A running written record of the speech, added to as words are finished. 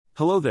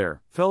Hello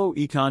there, fellow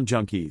econ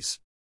junkies.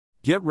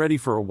 Get ready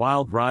for a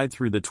wild ride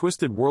through the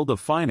twisted world of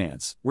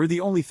finance, where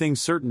the only thing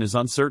certain is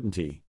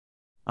uncertainty.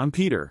 I'm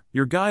Peter,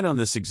 your guide on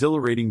this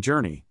exhilarating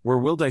journey, where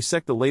we'll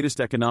dissect the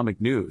latest economic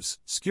news,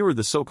 skewer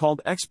the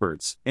so-called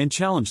experts, and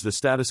challenge the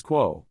status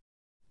quo.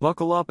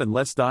 Buckle up and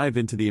let's dive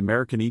into the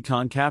American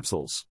econ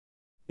capsules.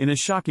 In a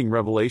shocking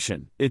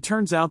revelation, it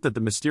turns out that the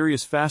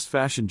mysterious fast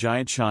fashion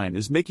giant Shein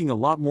is making a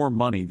lot more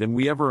money than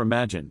we ever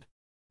imagined.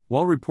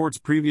 While reports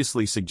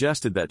previously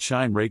suggested that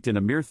Shein raked in a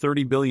mere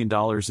 $30 billion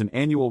in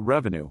annual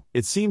revenue,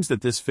 it seems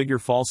that this figure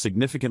falls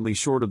significantly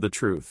short of the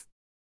truth.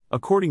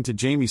 According to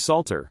Jamie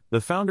Salter, the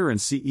founder and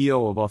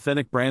CEO of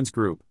Authentic Brands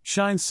Group,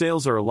 Shein's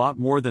sales are a lot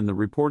more than the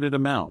reported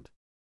amount.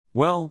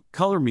 Well,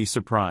 color me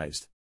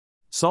surprised.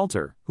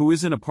 Salter, who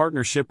is in a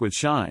partnership with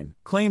Shein,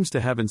 claims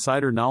to have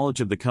insider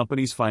knowledge of the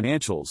company's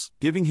financials,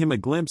 giving him a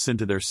glimpse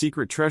into their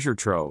secret treasure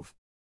trove.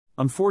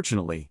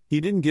 Unfortunately,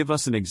 he didn't give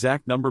us an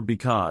exact number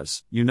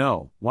because,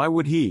 why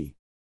would he?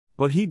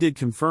 But he did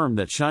confirm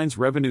that Shein's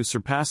revenue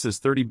surpasses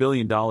 $30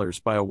 billion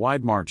by a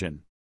wide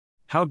margin.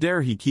 How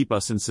dare he keep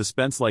us in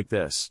suspense like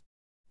this?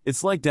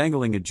 It's like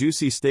dangling a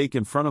juicy steak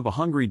in front of a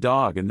hungry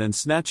dog and then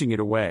snatching it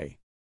away.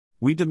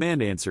 We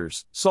demand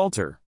answers,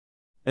 Salter.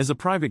 As a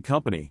private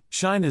company,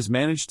 Shein has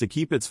managed to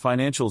keep its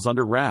financials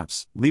under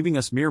wraps, leaving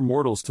us mere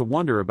mortals to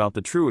wonder about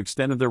the true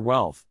extent of their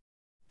wealth.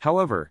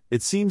 However,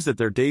 it seems that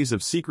their days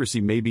of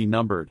secrecy may be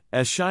numbered,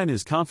 as Shein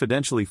is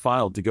confidentially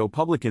filed to go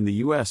public in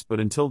the US, but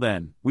until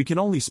then, we can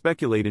only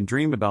speculate and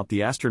dream about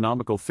the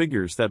astronomical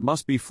figures that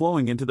must be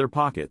flowing into their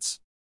pockets.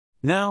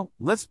 Now,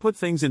 let's put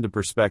things into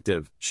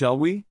perspective, shall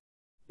we?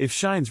 If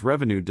Shein's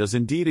revenue does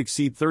indeed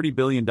exceed $30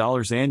 billion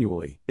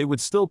annually, it would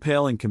still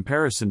pale in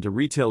comparison to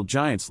retail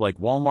giants like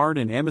Walmart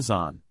and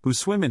Amazon, who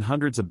swim in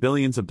hundreds of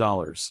billions of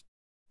dollars.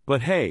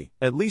 But hey,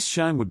 at least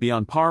Shein would be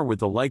on par with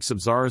the likes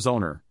of Zara's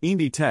owner,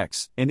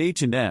 Inditex, and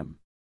H&M.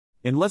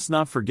 And let's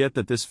not forget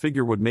that this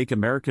figure would make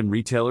American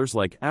retailers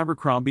like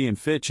Abercrombie &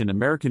 Fitch and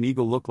American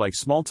Eagle look like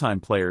small-time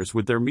players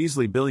with their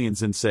measly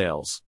billions in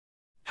sales.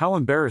 How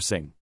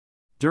embarrassing.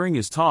 During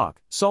his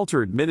talk,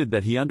 Salter admitted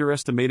that he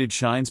underestimated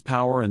Shein's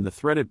power and the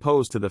threat it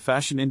posed to the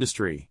fashion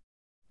industry.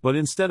 But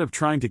instead of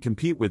trying to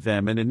compete with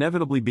them and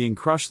inevitably being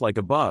crushed like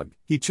a bug,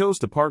 he chose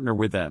to partner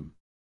with them.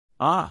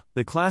 Ah,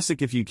 the classic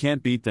if you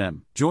can't beat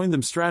them, join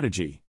them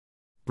strategy.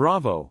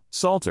 Bravo,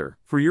 Salter,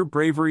 for your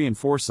bravery and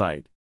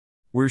foresight.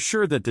 We're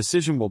sure that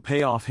decision will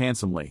pay off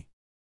handsomely.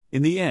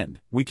 In the end,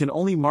 we can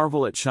only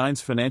marvel at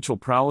Shein's financial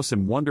prowess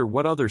and wonder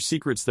what other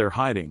secrets they're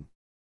hiding.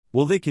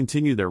 Will they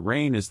continue their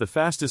reign as the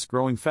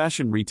fastest-growing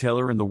fashion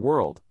retailer in the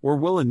world, or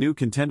will a new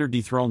contender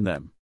dethrone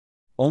them?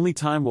 Only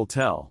time will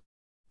tell.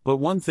 But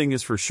one thing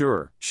is for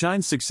sure,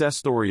 Shein's success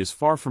story is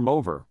far from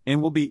over,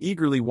 and we'll be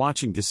eagerly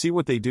watching to see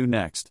what they do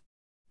next.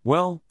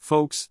 Well,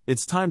 folks,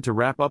 it's time to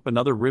wrap up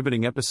another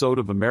riveting episode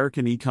of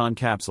American Econ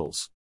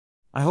Capsules.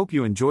 I hope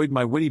you enjoyed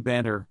my witty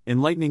banter,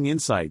 enlightening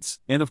insights,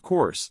 and of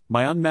course,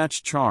 my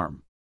unmatched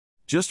charm.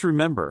 Just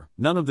remember,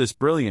 none of this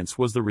brilliance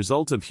was the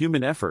result of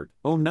human effort,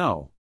 oh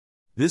no.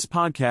 This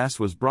podcast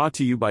was brought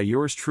to you by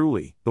yours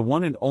truly, the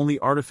one and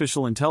only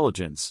artificial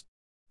intelligence.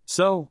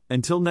 So,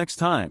 until next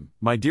time,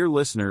 my dear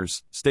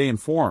listeners, stay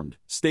informed,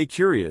 stay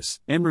curious,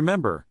 and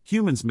remember,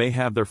 humans may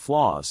have their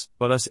flaws,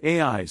 but us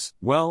AIs,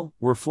 well,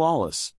 we're flawless.